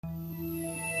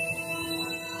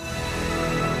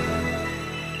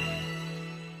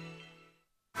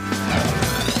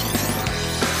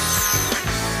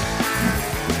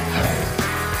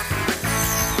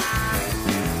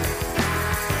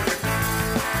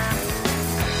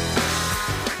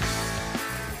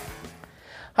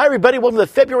Hi, everybody. Welcome to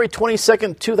the February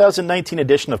 22nd, 2019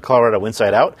 edition of Colorado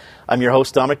Inside Out. I'm your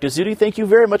host, Dominic Dezzutti. Thank you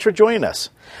very much for joining us.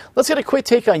 Let's get a quick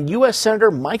take on U.S.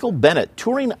 Senator Michael Bennet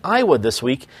touring Iowa this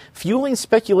week, fueling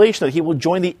speculation that he will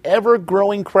join the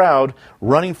ever-growing crowd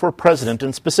running for president,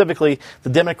 and specifically the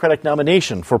Democratic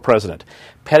nomination for president.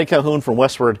 Patty Calhoun from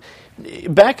Westward.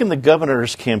 Back in the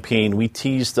governor's campaign, we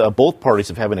teased both parties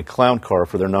of having a clown car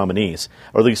for their nominees,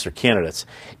 or at least their candidates.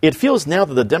 It feels now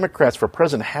that the Democrats for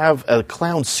president have a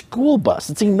clown school bus.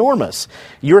 It's enormous.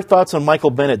 Your thoughts on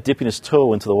Michael Bennet dipping his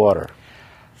toe into the water?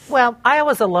 Well,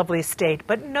 Iowa's a lovely state,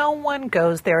 but no one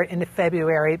goes there in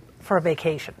February for a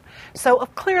vacation. So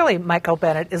clearly Michael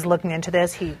Bennet is looking into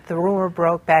this. The rumor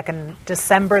broke back in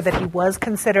December that he was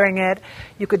considering it.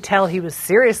 You could tell he was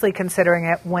seriously considering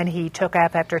it when he took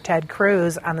up after Ted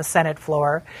Cruz on the Senate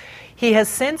floor. He has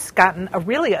since gotten a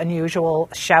really unusual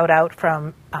shout-out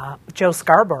from Joe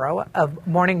Scarborough of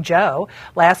Morning Joe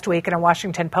last week in a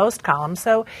Washington Post column.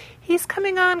 So he's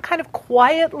coming on kind of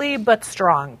quietly but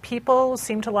strong. People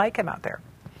seem to like him out there.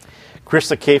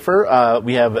 Krista Kafer,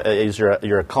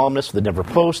 you're a columnist for the Denver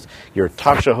Post. You're a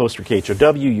talk show host for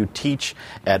KHOW. You teach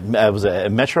at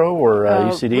Metro or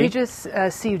UCD? Regis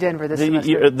CU Denver this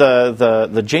semester.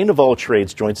 The Jane of all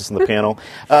trades joins us in the panel.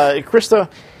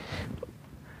 Krista,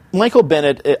 Michael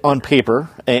Bennet, on paper,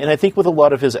 and I think with a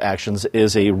lot of his actions,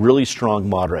 is a really strong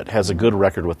moderate, has a good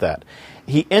record with that.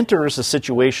 He enters a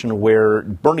situation where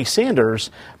Bernie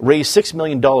Sanders raised $6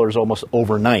 million almost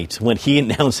overnight when he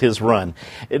announced his run.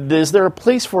 Is there a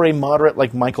place for a moderate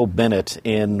like Michael Bennet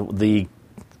in the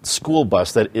school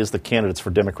bus that is the candidates for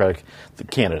Democratic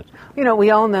candidate? You know,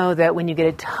 we all know that when you get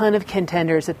a ton of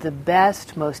contenders, that the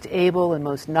best, most able, and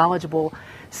most knowledgeable,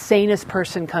 sanest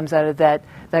person comes out of that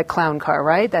clown car,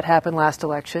 right? That happened last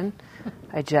election.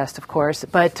 I jest, of course.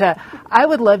 But I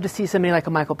would love to see somebody like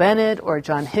a Michael Bennet or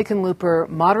John Hickenlooper,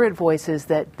 moderate voices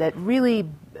that really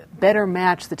better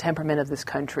match the temperament of this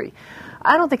country.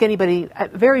 I don't think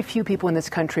very few people in this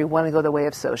country want to go the way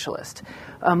of socialist.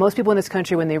 Most people in this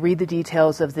country, when they read the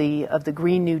details of the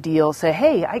Green New Deal, say,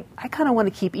 hey, I kind of want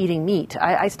to keep eating meat.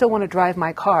 I still want to drive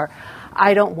my car.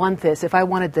 I don't want this. If I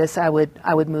wanted this, I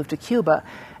would move to Cuba.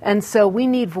 And so we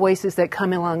need voices that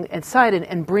come alongside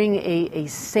and bring a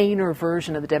saner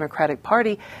version of the Democratic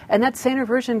Party, and that saner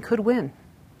version could win.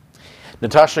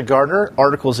 Natasha Gardner,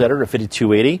 articles editor at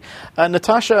 5280.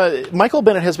 Natasha, Michael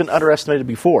Bennet has been underestimated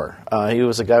before. He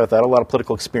was a guy without a lot of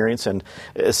political experience and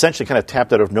essentially kind of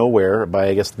tapped out of nowhere by,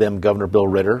 I guess, Governor Bill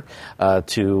Ritter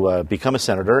to become a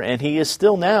senator. And he is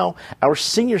still now our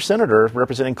senior senator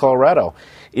representing Colorado.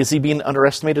 Is he being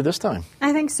underestimated this time?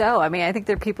 I think so. I mean, I think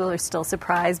there are people who are still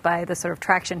surprised by the sort of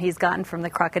traction he's gotten from the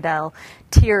crocodile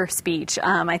tear speech.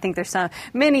 I think there's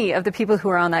many of the people who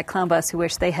are on that clown bus who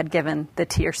wish they had given the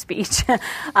tear speech.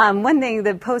 One thing,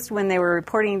 the Post, when they were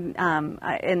reporting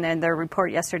in their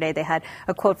report yesterday, they had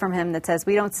a quote from him that says,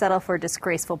 "We don't settle for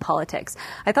disgraceful politics."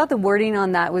 I thought the wording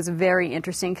on that was very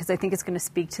interesting because I think it's going to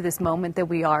speak to this moment that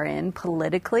we are in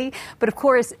politically. But of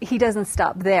course, he doesn't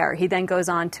stop there. He then goes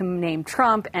on to name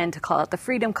Trump and to call out the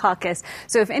Freedom Caucus.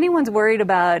 So if anyone's worried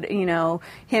about,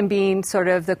 him being sort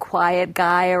of the quiet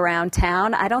guy around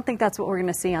town, I don't think that's what we're going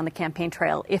to see on the campaign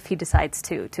trail if he decides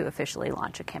to officially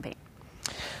launch a campaign.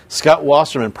 Scott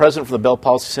Wasserman, president for the Bell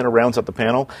Policy Center, rounds up the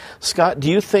panel. Scott,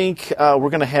 do you think we're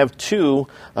going to have two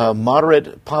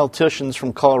moderate politicians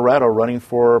from Colorado running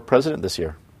for president this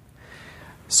year?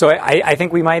 So I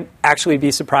think we might actually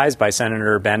be surprised by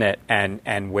Senator Bennet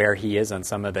and where he is on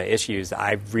some of the issues.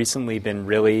 I've recently been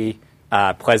really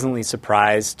pleasantly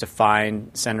surprised to find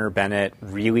Senator Bennet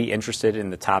really interested in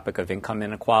the topic of income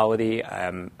inequality.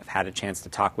 I've had a chance to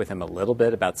talk with him a little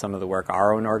bit about some of the work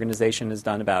our own organization has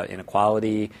done about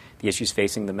inequality, the issues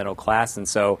facing the middle class. And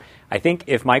so I think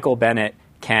if Michael Bennet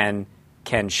can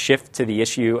shift to the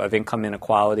issue of income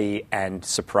inequality and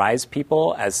surprise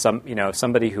people as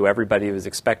somebody who everybody was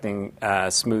expecting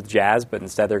smooth jazz, but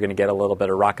instead they're going to get a little bit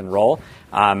of rock and roll.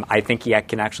 I think he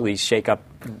can actually shake up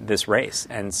this race.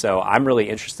 And so I'm really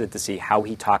interested to see how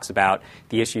he talks about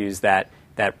the issues that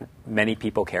many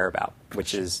people care about,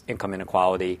 which is income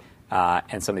inequality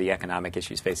and some of the economic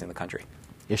issues facing the country.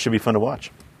 It should be fun to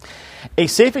watch. A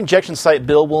safe injection site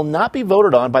bill will not be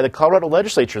voted on by the Colorado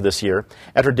legislature this year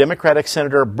after Democratic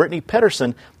Senator Brittany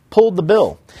Petterson pulled the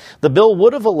bill. The bill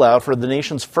would have allowed for the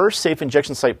nation's first safe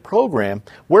injection site program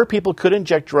where people could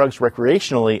inject drugs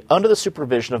recreationally under the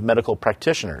supervision of medical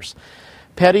practitioners.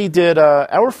 Patty, did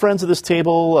our friends at this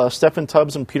table, Stephen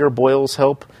Tubbs and Peter Boyles,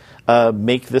 help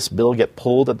make this bill get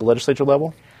pulled at the legislature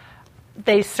level?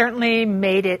 They certainly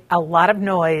made it a lot of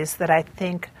noise that I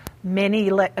think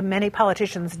many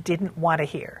politicians didn't want to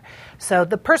hear. So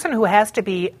the person who has to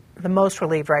be the most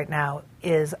relieved right now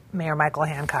is Mayor Michael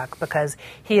Hancock, because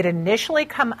he had initially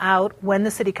come out when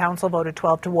the city council voted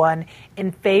 12-1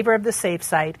 in favor of the safe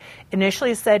site,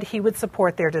 initially said he would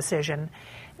support their decision.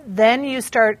 Then you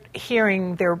start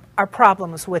hearing there are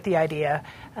problems with the idea,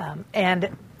 and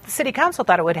the city council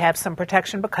thought it would have some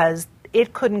protection because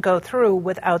it couldn't go through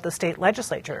without the state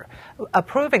legislature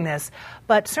approving this.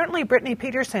 But certainly Brittany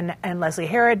Peterson and Leslie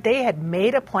Herod, they had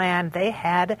made a plan.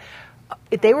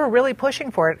 They were really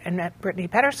pushing for it, and Brittany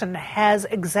Peterson has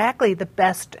exactly the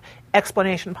best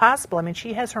explanation possible. I mean,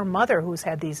 she has her mother who's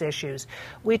had these issues.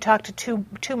 We talked to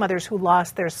two mothers who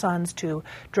lost their sons to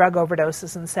drug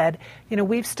overdoses and said,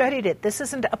 we've studied it. This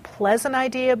isn't a pleasant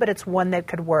idea, but it's one that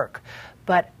could work.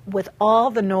 But with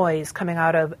all the noise coming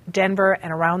out of Denver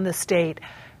and around the state,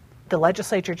 the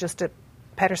legislature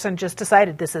Pedersen just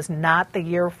decided this is not the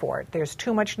year for it. There's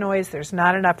too much noise. There's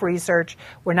not enough research.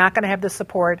 We're not going to have the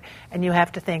support. And you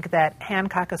have to think that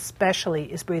Hancock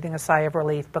especially is breathing a sigh of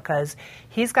relief because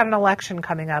he's got an election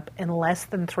coming up in less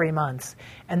than 3 months.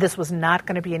 And this was not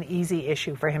going to be an easy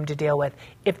issue for him to deal with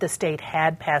if the state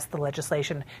had passed the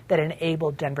legislation that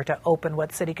enabled Denver to open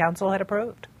what city council had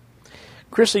approved.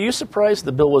 Chris, are you surprised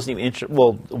the bill wasn't even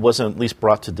wasn't at least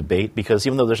brought to debate? Because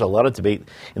even though there's a lot of debate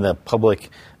in the public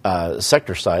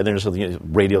sector side, there's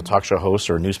radio talk show hosts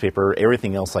or newspaper,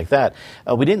 everything else like that.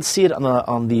 We didn't see it at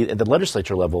the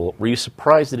legislature level. Were you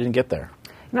surprised it didn't get there?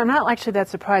 I'm not actually that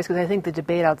surprised because I think the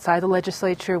debate outside the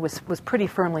legislature was pretty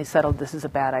firmly settled. This is a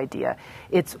bad idea.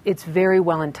 It's very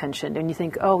well intentioned, and you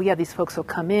think, oh yeah, these folks will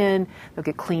come in, they'll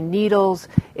get clean needles.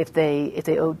 If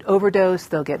they overdose,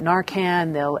 they'll get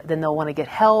Narcan. Then they'll want to get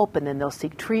help, and then they'll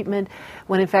seek treatment.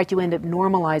 When in fact you end up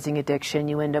normalizing addiction,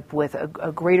 you end up with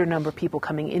a greater number of people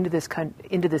coming into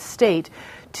this state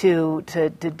to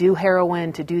do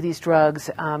heroin, to do these drugs.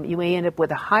 You may end up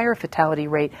with a higher fatality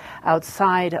rate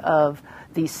outside of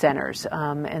these centers.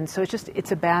 And so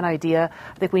it's a bad idea.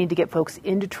 I think we need to get folks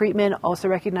into treatment, also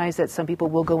recognize that some people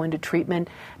will go into treatment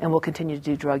and will continue to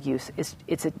do drug use.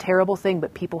 It's a terrible thing,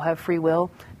 but people have free will.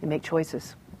 They make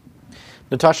choices.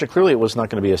 Natasha, clearly it was not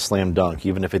going to be a slam dunk,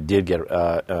 even if it did get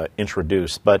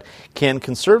introduced. But can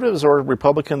conservatives or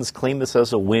Republicans claim this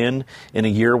as a win in a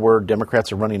year where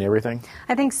Democrats are running everything?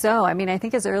 I think so. I mean, I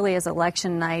think as early as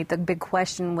election night, the big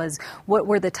question was what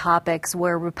were the topics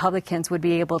where Republicans would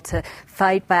be able to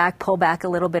fight back, pull back a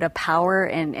little bit of power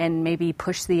and maybe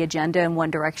push the agenda in one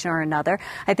direction or another.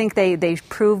 I think they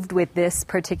proved with this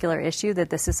particular issue that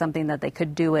this is something that they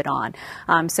could do it on.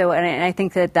 And I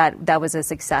think that was a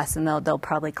success, and they'll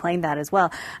probably claim that as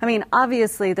well. I mean,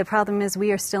 obviously, the problem is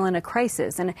we are still in a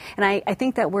crisis, and I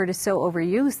think that word is so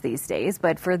overused these days,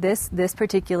 but for this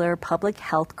particular public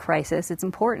health crisis, it's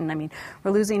important. I mean,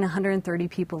 we're losing 130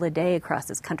 people a day across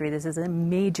this country. This is a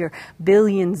major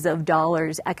billions of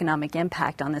dollars economic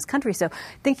impact on this country. So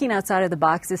thinking outside of the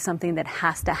box is something that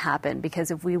has to happen,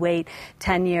 because if we wait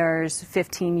 10 years,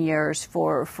 15 years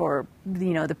for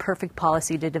the perfect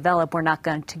policy to develop, we're not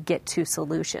going to get to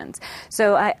solutions.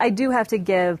 So I do have to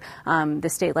give the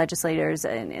state legislators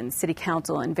and city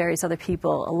council and various other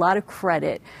people a lot of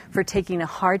credit for taking a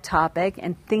hard topic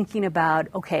and thinking about,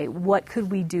 okay, what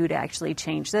could we do to actually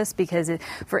change this? Because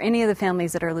for any of the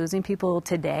families that are losing people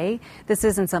today, this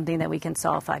isn't something that we can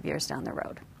solve 5 years down the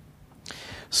road.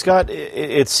 Scott,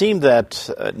 it seemed that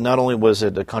not only was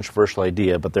it a controversial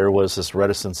idea, but there was this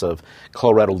reticence of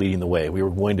Colorado leading the way. We were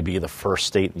going to be the first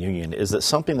state in the union. Is it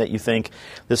something that you think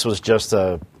this was just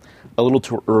a little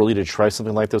too early to try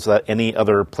something like this without any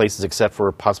other places except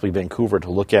for possibly Vancouver to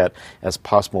look at as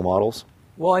possible models?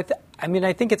 Well,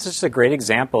 I think it's just a great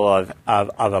example of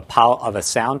a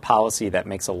sound policy that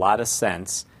makes a lot of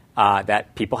sense.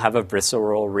 That people have a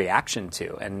visceral reaction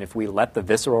to, and if we let the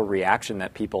visceral reaction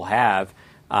that people have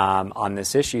on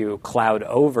this issue cloud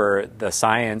over the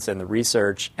science and the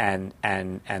research and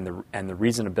the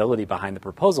reasonability behind the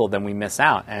proposal, then we miss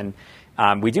out. And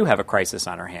we do have a crisis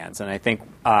on our hands. And I think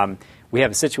we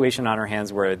have a situation on our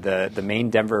hands where the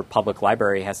main Denver Public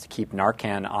Library has to keep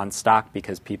Narcan on stock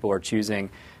because people are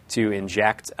choosing to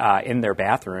inject in their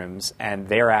bathrooms, and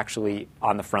they're actually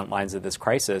on the front lines of this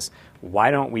crisis.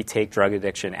 Why don't we take drug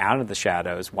addiction out of the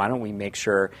shadows? Why don't we make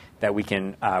sure that we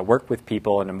can work with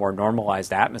people in a more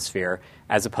normalized atmosphere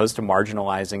as opposed to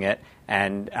marginalizing it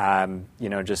and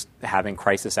just having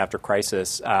crisis after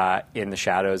crisis in the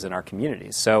shadows in our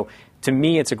communities? So to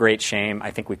me, it's a great shame.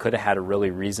 I think we could have had a really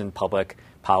reasoned public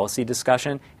policy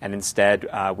discussion, and instead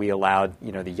we allowed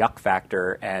the yuck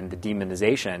factor and the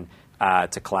demonization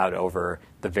to cloud over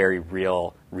the very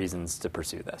real reasons to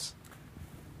pursue this.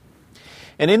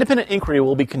 An independent inquiry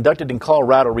will be conducted in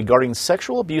Colorado regarding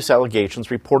sexual abuse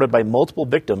allegations reported by multiple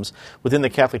victims within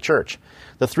the Catholic Church.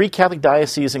 The 3 Catholic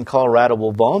dioceses in Colorado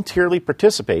will voluntarily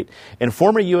participate, and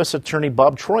former U.S. Attorney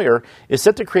Bob Troyer is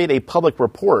set to create a public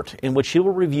report in which he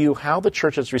will review how the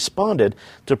Church has responded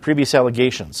to previous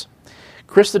allegations.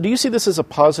 Krista, do you see this as a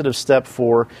positive step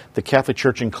for the Catholic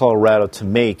Church in Colorado to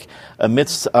make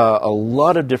amidst a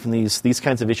lot of different these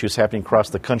kinds of issues happening across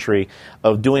the country,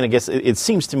 of doing, I guess, it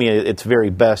seems to me it's very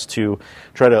best to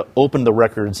try to open the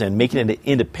records and make it an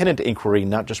independent inquiry,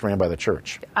 not just ran by the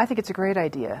Church? I think it's a great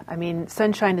idea. I mean,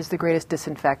 sunshine is the greatest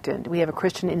disinfectant. We have a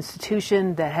Christian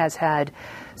institution that has had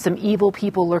some evil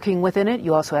people lurking within it.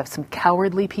 You also have some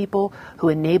cowardly people who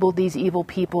enabled these evil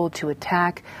people to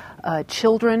attack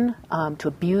children, to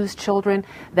abuse children.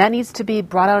 That needs to be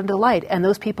brought out into light, and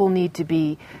those people need to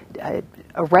be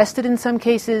arrested in some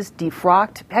cases,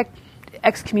 defrocked, heck,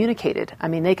 excommunicated. I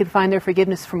mean, they could find their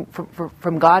forgiveness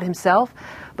from God himself,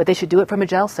 but they should do it from a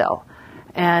jail cell.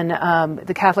 And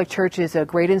the Catholic Church is a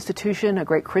great institution, a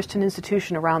great Christian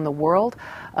institution around the world.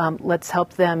 Let's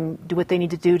help them do what they need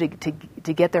to do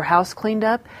to get their house cleaned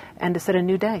up and to set a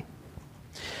new day.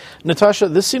 Natasha,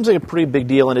 this seems like a pretty big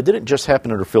deal, and it didn't just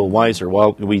happen under Phil Weiser.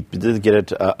 Well, we did get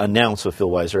it announced with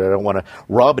Phil Weiser. I don't want to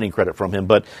rob any credit from him,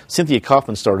 but Cynthia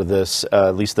Kaufman started this,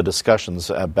 at least the discussions,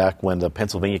 back when the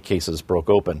Pennsylvania cases broke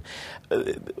open.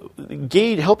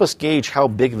 Help us gauge how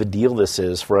big of a deal this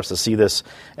is for us to see this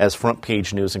as front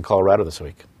page news in Colorado this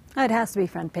week. It has to be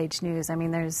front page news. I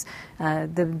mean, there's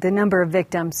the number of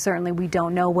victims. Certainly, we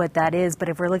don't know what that is. But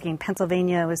if we're looking,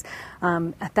 Pennsylvania was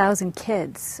 1,000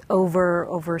 kids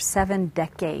over 7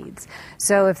 decades.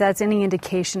 So if that's any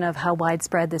indication of how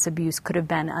widespread this abuse could have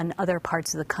been in other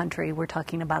parts of the country, we're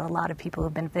talking about a lot of people who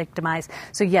have been victimized.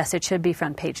 So yes, it should be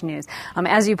front page news.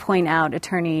 As you point out,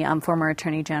 former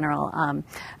Attorney General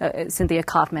Cynthia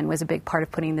Kaufman was a big part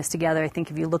of putting this together. I think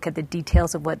if you look at the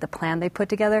details of what the plan they put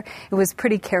together, it was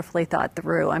pretty carefully thought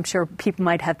through. I'm sure people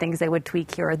might have things they would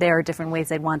tweak here or there, different ways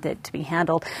they'd want it to be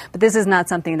handled. But this is not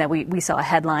something that we saw a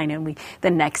headline and we the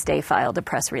next day filed a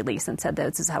press release and said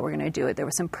this is how we're going to do it. There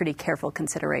was some pretty careful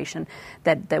consideration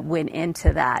that went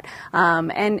into that.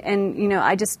 And you know,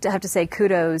 I just have to say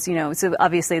kudos. You know, so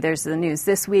obviously there's the news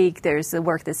this week. There's the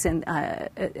work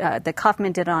that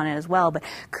Kaufman did on it as well. But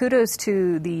kudos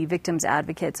to the victims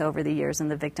advocates over the years and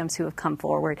the victims who have come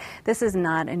forward. This is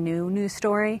not a new news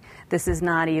story. This is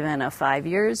not even a 5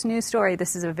 years news story.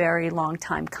 This is a very long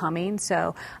time coming.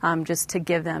 So just to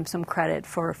give them some credit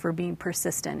for being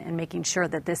persistent and making sure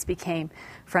that this became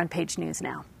front page news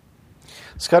now.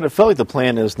 Scott, it felt like the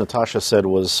plan, as Natasha said,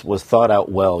 was thought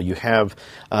out well. You have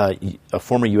a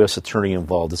former U.S. attorney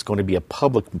involved. It's going to be a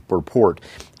public report.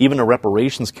 Even a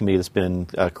reparations committee that's been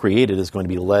created is going to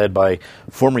be led by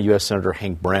former U.S. Senator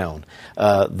Hank Brown.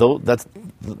 Though there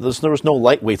was no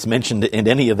lightweights mentioned in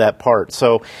any of that part.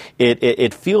 So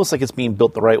it feels like it's being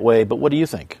built the right way. But what do you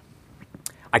think?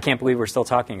 I can't believe we're still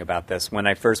talking about this. When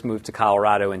I first moved to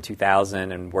Colorado in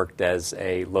 2000 and worked as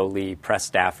a lowly press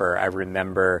staffer, I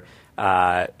remember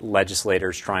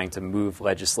legislators trying to move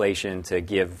legislation to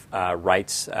give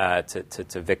rights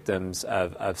to victims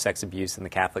of sex abuse in the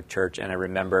Catholic Church. And I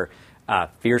remember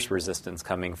fierce resistance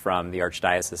coming from the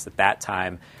Archdiocese at that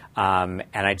time. And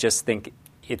I just think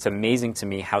it's amazing to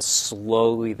me how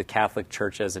slowly the Catholic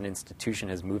Church as an institution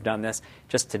has moved on this.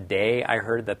 Just today, I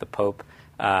heard that the Pope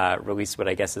released what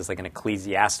I guess is like an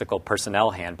ecclesiastical personnel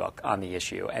handbook on the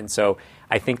issue. And so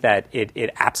I think that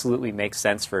it absolutely makes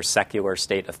sense for secular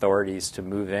state authorities to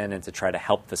move in and to try to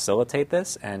help facilitate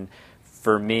this. And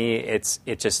for me,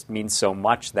 it just means so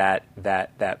much that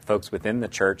folks within the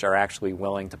church are actually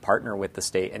willing to partner with the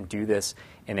state and do this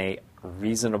in a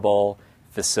reasonable,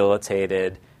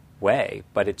 facilitated way.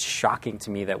 But it's shocking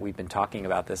to me that we've been talking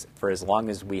about this for as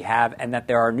long as we have, and that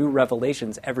there are new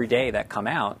revelations every day that come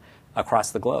out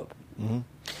across the globe.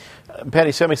 Mm-hmm.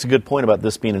 Patty, Sam makes a good point about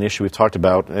this being an issue we've talked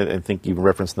about. I think you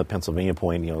referenced the Pennsylvania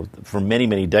point, for many,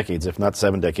 many decades, if not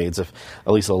 7 decades, if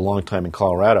at least a long time in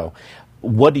Colorado.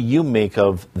 What do you make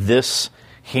of this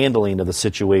handling of the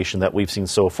situation that we've seen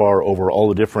so far over all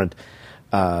the different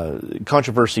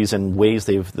controversies and ways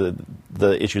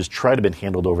the issues try to have been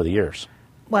handled over the years?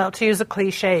 Well, to use a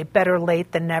cliche, better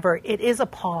late than never, it is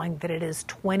appalling that it is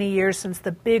 20 years since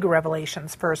the big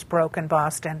revelations first broke in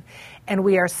Boston, and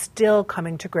we are still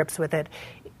coming to grips with it.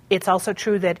 It's also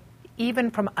true that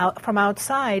even from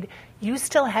outside, you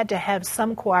still had to have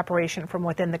some cooperation from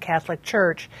within the Catholic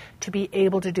Church to be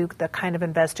able to do the kind of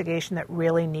investigation that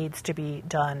really needs to be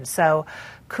done. So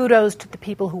kudos to the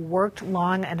people who worked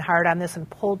long and hard on this and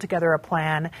pulled together a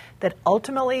plan that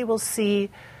ultimately will see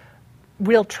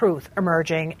real truth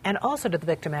emerging, and also to the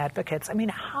victim advocates. I mean,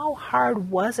 how hard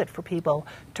was it for people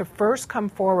to first come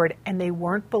forward and they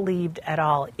weren't believed at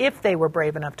all, if they were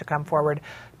brave enough to come forward,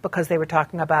 because they were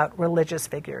talking about religious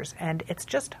figures? And it's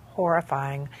just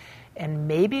horrifying. And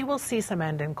maybe we'll see some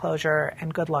end in closure,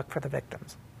 and good luck for the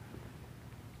victims.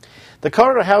 The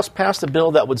Colorado House passed a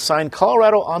bill that would sign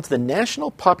Colorado onto the National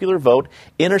Popular Vote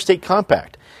Interstate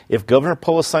Compact. If Governor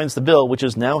Polis signs the bill, which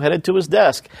is now headed to his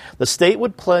desk, the state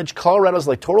would pledge Colorado's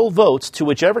electoral votes to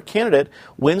whichever candidate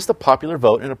wins the popular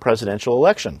vote in a presidential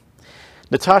election.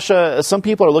 Natasha, some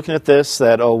people are looking at this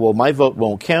that, oh, well, my vote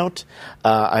won't count.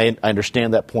 I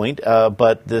understand that point,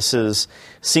 but this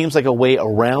seems like a way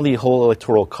around the whole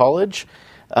electoral college.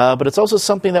 But it's also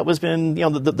something that was been,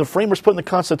 the framers put in the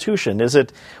Constitution.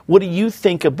 What do you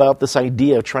think about this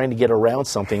idea of trying to get around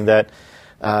something that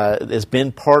has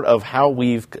been part of how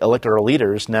we've elected our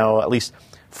leaders now at least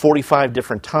 45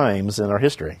 different times in our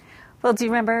history? Well, do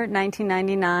you remember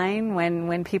 1999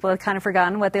 when people had kind of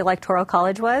forgotten what the Electoral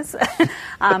College was?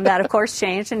 That, of course,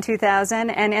 changed in 2000,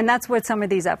 and that's what some of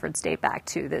these efforts date back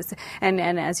to. This, and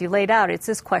as you laid out, it's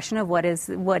this question of what is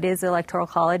the Electoral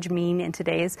College mean in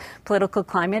today's political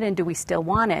climate, and do we still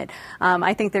want it?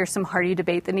 I think there's some hearty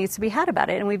debate that needs to be had about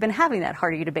it, and we've been having that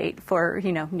hearty debate for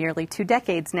nearly 2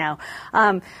 decades now.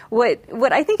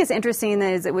 What I think is interesting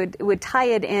is it would tie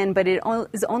it in, but it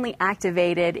is only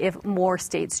activated if more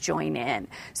states join in.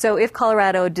 So if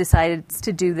Colorado decides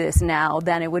to do this now,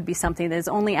 then it would be something that is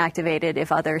only activated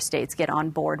if other states get on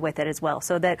board with it as well.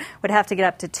 So that would have to get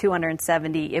up to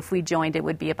 270. If we joined, it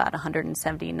would be about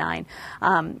 179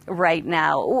 right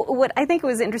now. What I think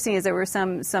was interesting is there were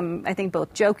some I think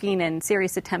both joking and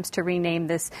serious attempts to rename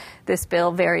this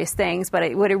bill various things,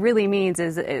 but what it really means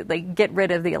is like get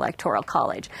rid of the Electoral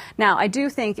College. Now, I do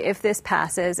think if this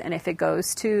passes and if it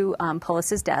goes to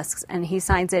Polis's desks and he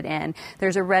signs it in,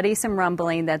 there's already some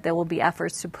rumbling that there will be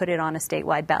efforts to put it on a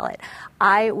statewide ballot.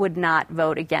 I would not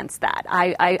vote against that.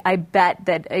 I bet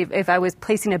that if I was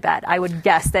placing a bet, I would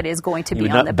guess that is going to be on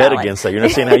the ballot. You would not bet against that. You're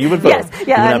not saying how you would vote. Yes,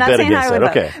 yeah, I'm not saying how I would vote.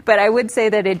 Okay. But I would say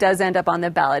that it does end up on the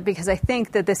ballot because I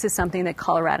think that this is something that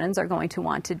Coloradans are going to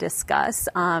want to discuss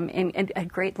at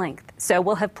great length. So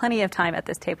we'll have plenty of time at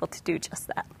this table to do just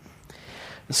that.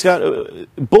 Scott,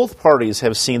 both parties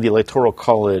have seen the Electoral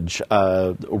College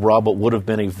rob what would have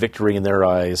been a victory in their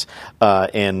eyes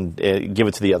and give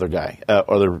it to the other guy.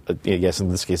 Yes, in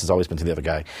this case, it's always been to the other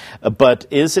guy. But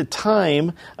is it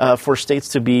time for states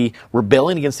to be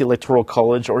rebelling against the Electoral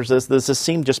College, or does this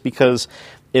seem just because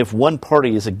if one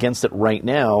party is against it right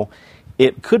now,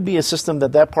 it could be a system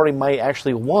that party might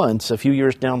actually want a few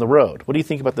years down the road? What do you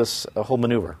think about this whole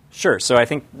maneuver? Sure. So I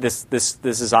think this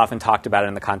is often talked about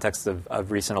in the context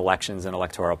of recent elections and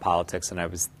electoral politics. And I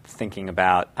was thinking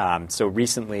about, so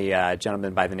recently a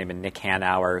gentleman by the name of Nick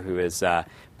Hanauer, who is a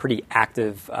pretty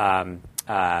active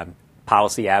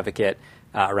policy advocate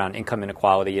around income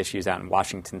inequality issues out in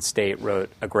Washington State,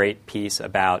 wrote a great piece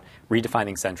about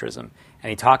redefining centrism. And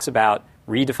he talks about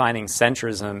redefining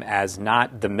centrism as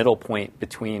not the middle point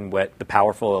between what the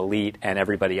powerful elite and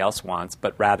everybody else wants,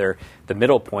 but rather the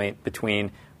middle point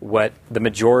between what the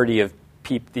majority of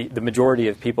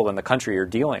people in the country are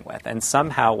dealing with. And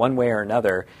somehow, one way or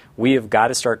another, we have got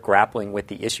to start grappling with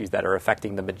the issues that are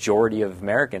affecting the majority of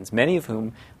Americans, many of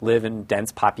whom live in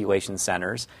dense population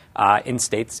centers in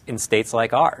states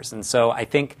like ours. And so I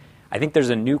think there's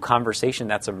a new conversation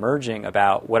that's emerging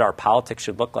about what our politics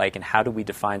should look like and how do we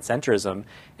define centrism.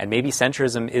 And maybe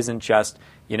centrism isn't just,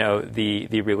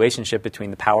 the relationship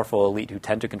between the powerful elite who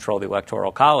tend to control the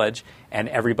Electoral College and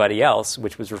everybody else,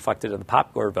 which was reflected in the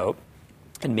popular vote.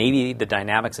 And maybe the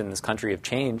dynamics in this country have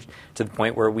changed to the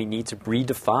point where we need to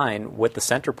redefine what the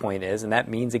center point is, and that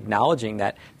means acknowledging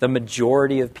that the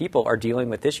majority of people are dealing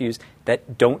with issues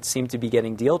that don't seem to be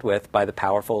getting dealt with by the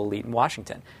powerful elite in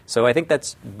Washington. So I think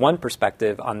that's one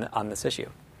perspective on this issue.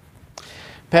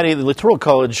 Patty, the Electoral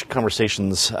College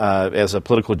conversations as a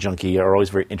political junkie are always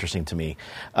very interesting to me.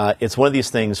 It's one of these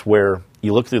things where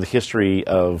you look through the history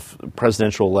of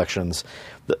presidential elections,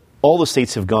 all the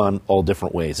states have gone all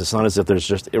different ways. It's not as if there's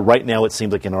just, right now it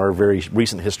seems like in our very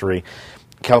recent history,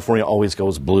 California always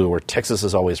goes blue or Texas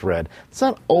is always red. It's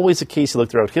not always the case you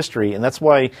look throughout history, and that's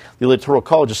why the Electoral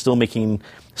College is still making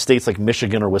states like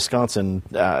Michigan or Wisconsin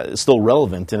still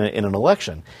relevant in an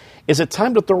election. Is it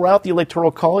time to throw out the Electoral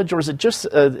College, or is it just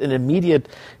an immediate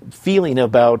feeling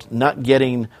about not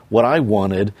getting what I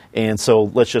wanted, and so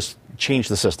let's just change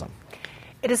the system?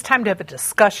 It is time to have a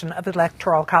discussion of the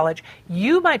Electoral College.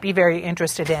 You might be very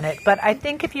interested in it, but I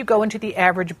think if you go into the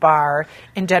average bar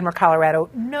in Denver, Colorado,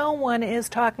 no one is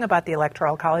talking about the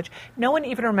Electoral College. No one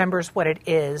even remembers what it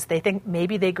is. They think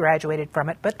maybe they graduated from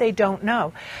it, but they don't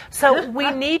know. So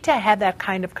we need to have that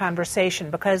kind of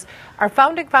conversation because our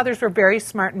founding fathers were very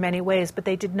smart in many ways, but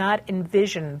they did not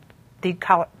envision the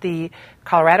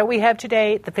Colorado we have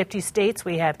today, the 50 states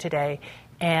we have today,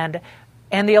 and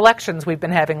the elections we've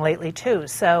been having lately, too.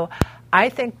 So I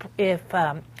think if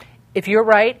you're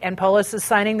right and Polis is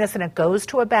signing this and it goes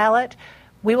to a ballot,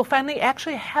 we will finally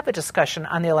actually have a discussion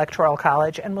on the Electoral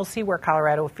College, and we'll see where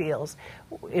Colorado feels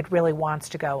it really wants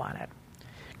to go on it.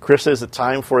 Krista, is it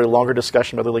time for a longer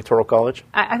discussion about the Electoral College?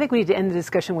 I think we need to end the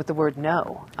discussion with the word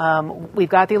no. We've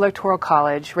got the Electoral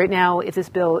College. Right now, if this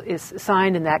bill is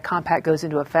signed and that compact goes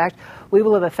into effect, we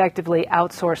will have effectively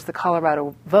outsourced the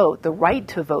Colorado vote, the right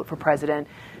to vote for president,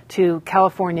 to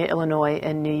California, Illinois,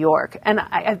 and New York. And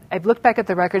I've looked back at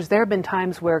the records. There have been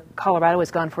times where Colorado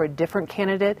has gone for a different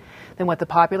candidate than what the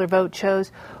popular vote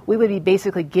chose. We would be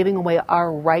basically giving away our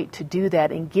right to do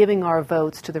that and giving our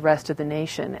votes to the rest of the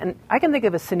nation. And I can think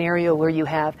of a scenario where you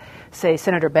have, say,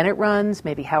 Senator Bennet runs,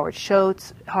 maybe Howard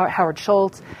Schultz,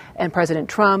 and President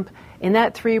Trump. In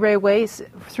that three-way race,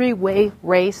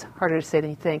 harder to say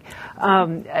than you think,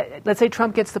 let's say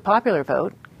Trump gets the popular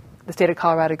vote. The state of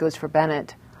Colorado goes for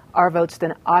Bennet. Our vote's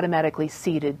then automatically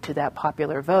ceded to that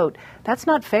popular vote. That's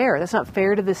not fair. That's not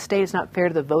fair to the state. It's not fair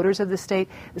to the voters of the state.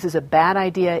 This is a bad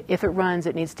idea. If it runs,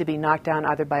 it needs to be knocked down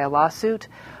either by a lawsuit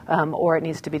or it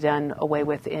needs to be done away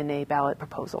with in a ballot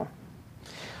proposal.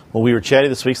 Well, we were chatting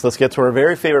this week, so let's get to our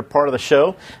very favorite part of the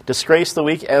show, Disgrace of the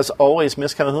Week. As always,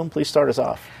 Ms. Calhoun, please start us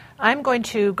off. I'm going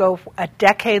to go a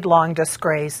decade-long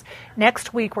disgrace.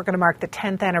 Next week, we're going to mark the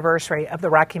 10th anniversary of the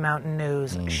Rocky Mountain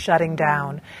News shutting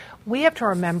down. We have to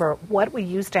remember what we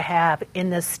used to have in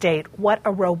this state, what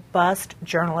a robust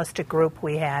journalistic group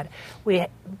we had. The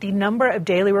number of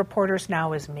daily reporters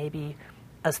now is maybe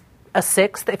a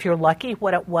sixth, if you're lucky,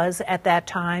 what it was at that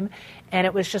time. And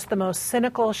it was just the most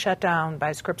cynical shutdown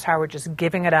by Scripps Howard, just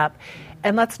giving it up.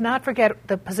 And let's not forget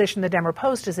the position the Denver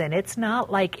Post is in. It's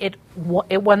not like it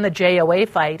won the JOA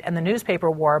fight and the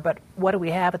newspaper war, but what do we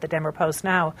have at the Denver Post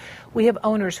now? We have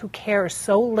owners who care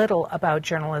so little about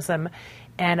journalism,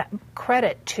 and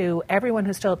credit to everyone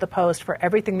who's still at the Post for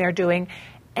everything they're doing,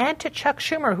 and to Chuck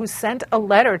Schumer, who sent a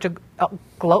letter to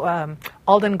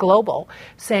Alden Global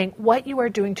saying what you are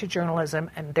doing to journalism,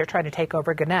 and they're trying to take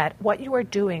over Gannett, what you are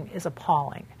doing is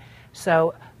appalling.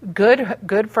 So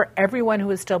good for everyone who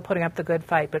is still putting up the good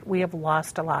fight, but we have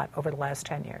lost a lot over the last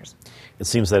 10 years. It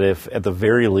seems that if, at the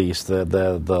very least,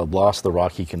 the loss of the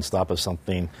Rocky can stop us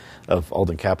something of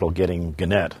Alden Capital getting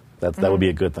Gannett, that would be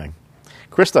a good thing.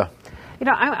 Krista. You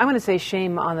know, I want to say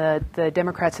shame on the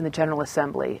Democrats in the General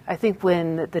Assembly. I think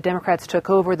when the Democrats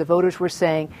took over, the voters were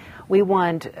saying, we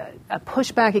want a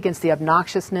pushback against the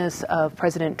obnoxiousness of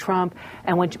President Trump,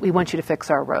 and we want you to fix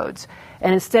our roads.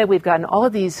 And instead, we've gotten all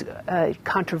of these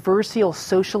controversial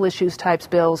social issues types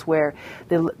bills where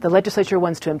the legislature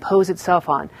wants to impose itself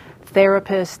on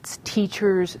therapists,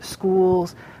 teachers,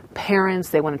 schools, parents.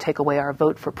 They want to take away our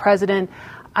vote for president.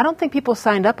 I don't think people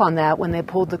signed up on that when they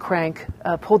pulled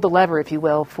the lever, if you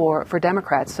will, for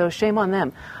Democrats. So shame on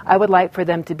them. I would like for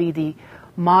them to be the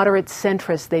moderate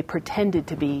centrists they pretended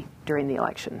to be during the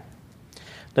election.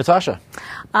 Natasha.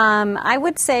 I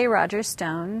would say Roger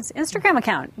Stone's Instagram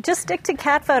account. Just stick to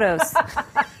cat photos.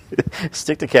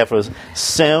 Stick to cat photos.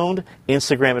 Sound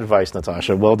Instagram advice,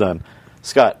 Natasha. Well done.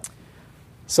 Scott.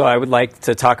 So I would like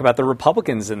to talk about the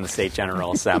Republicans in the State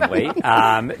General Assembly.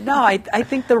 I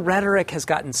think the rhetoric has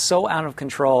gotten so out of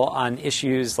control on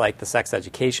issues like the sex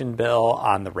education bill,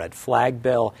 on the red flag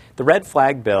bill. The red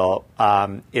flag bill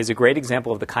is a great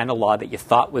example of the kind of law that you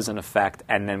thought was in effect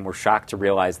and then were shocked to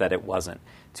realize that it wasn't.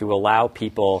 To allow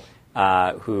people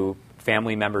who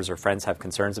family members or friends have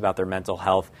concerns about their mental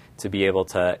health to be able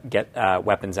to get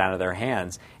weapons out of their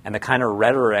hands. And the kind of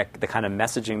rhetoric, the kind of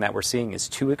messaging that we're seeing is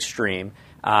too extreme.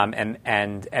 And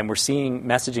we're seeing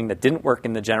messaging that didn't work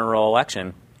in the general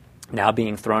election now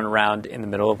being thrown around in the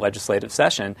middle of legislative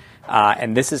session.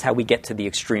 And this is how we get to the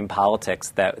extreme politics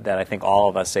that I think all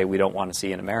of us say we don't want to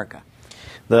see in America.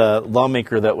 The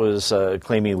lawmaker that was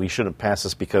claiming we shouldn't pass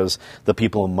this because the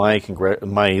people in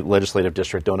my legislative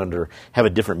district don't have a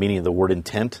different meaning of the word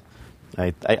intent.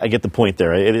 I get the point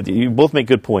there. You both make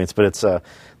good points, but it's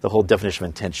the whole definition of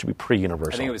intent should be pretty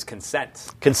universal. I think it was consent.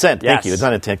 Consent, yes. Thank you. It's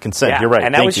not intent, consent. Yeah. You're right.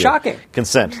 And that was shocking.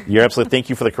 Consent. You're absolutely,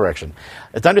 thank you for the correction.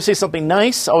 It's time to say something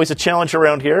nice, always a challenge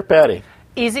around here. Patty.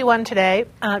 Easy one today.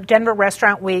 Denver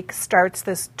Restaurant Week starts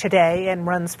this today and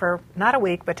runs for not a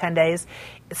week, but 10 days.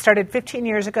 It started 15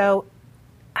 years ago.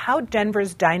 How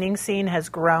Denver's dining scene has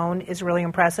grown is really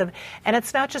impressive. And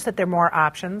it's not just that there are more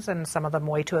options, and some of them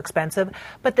way too expensive,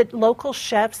 but that local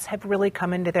chefs have really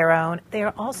come into their own. They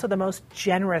are also the most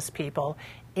generous people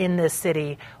in this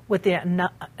city with the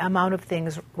amount of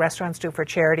things restaurants do for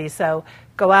charity. So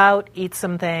go out, eat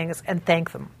some things, and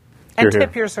thank them. And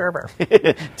tip your server.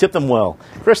 Tip them well.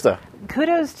 Krista.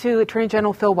 Kudos to Attorney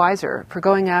General Phil Weiser for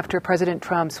going after President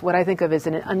Trump's what I think of as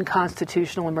an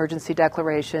unconstitutional emergency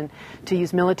declaration to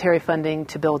use military funding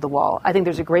to build the wall. I think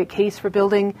there's a great case for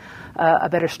building a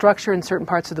better structure in certain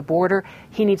parts of the border.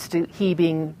 He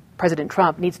being President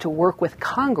Trump, needs to work with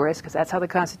Congress, because that's how the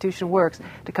Constitution works,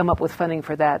 to come up with funding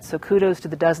for that. So kudos to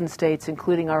the dozen states,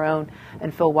 including our own,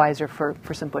 and Phil Weiser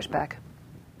for some pushback.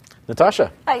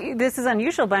 Natasha. This is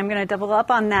unusual, but I'm going to double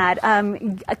up on that.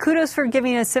 Kudos for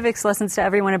giving us civics lessons to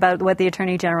everyone about what the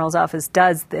Attorney General's office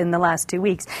does in the last 2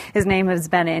 weeks. His name has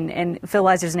been and Phil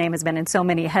Weiser's name has been in so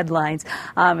many headlines.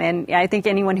 And I think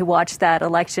anyone who watched that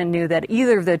election knew that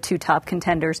either of the two top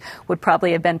contenders would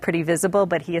probably have been pretty visible,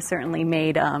 but he has certainly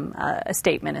made a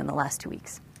statement in the last 2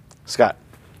 weeks. Scott.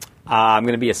 I'm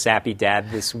going to be a sappy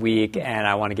dad this week, and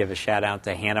I want to give a shout-out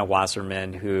to Hannah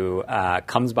Wasserman, who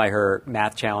comes by her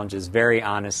math challenges very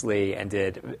honestly and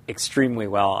did extremely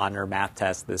well on her math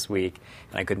test this week,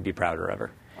 and I couldn't be prouder of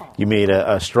her. You made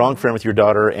a strong friend with your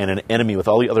daughter and an enemy with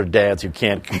all the other dads who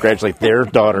can't congratulate their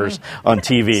daughters on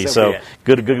TV. So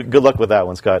good luck with that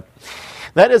one, Scott.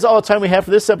 That is all the time we have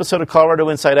for this episode of Colorado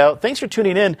Inside Out. Thanks for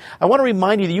tuning in. I want to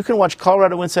remind you that you can watch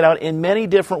Colorado Inside Out in many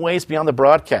different ways beyond the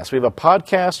broadcast. We have a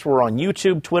podcast. We're on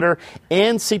YouTube, Twitter,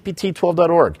 and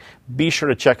CPT12.org. Be sure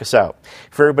to check us out.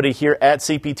 For everybody here at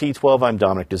CPT12, I'm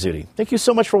Dominic Dezzutti. Thank you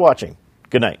so much for watching.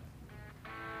 Good night.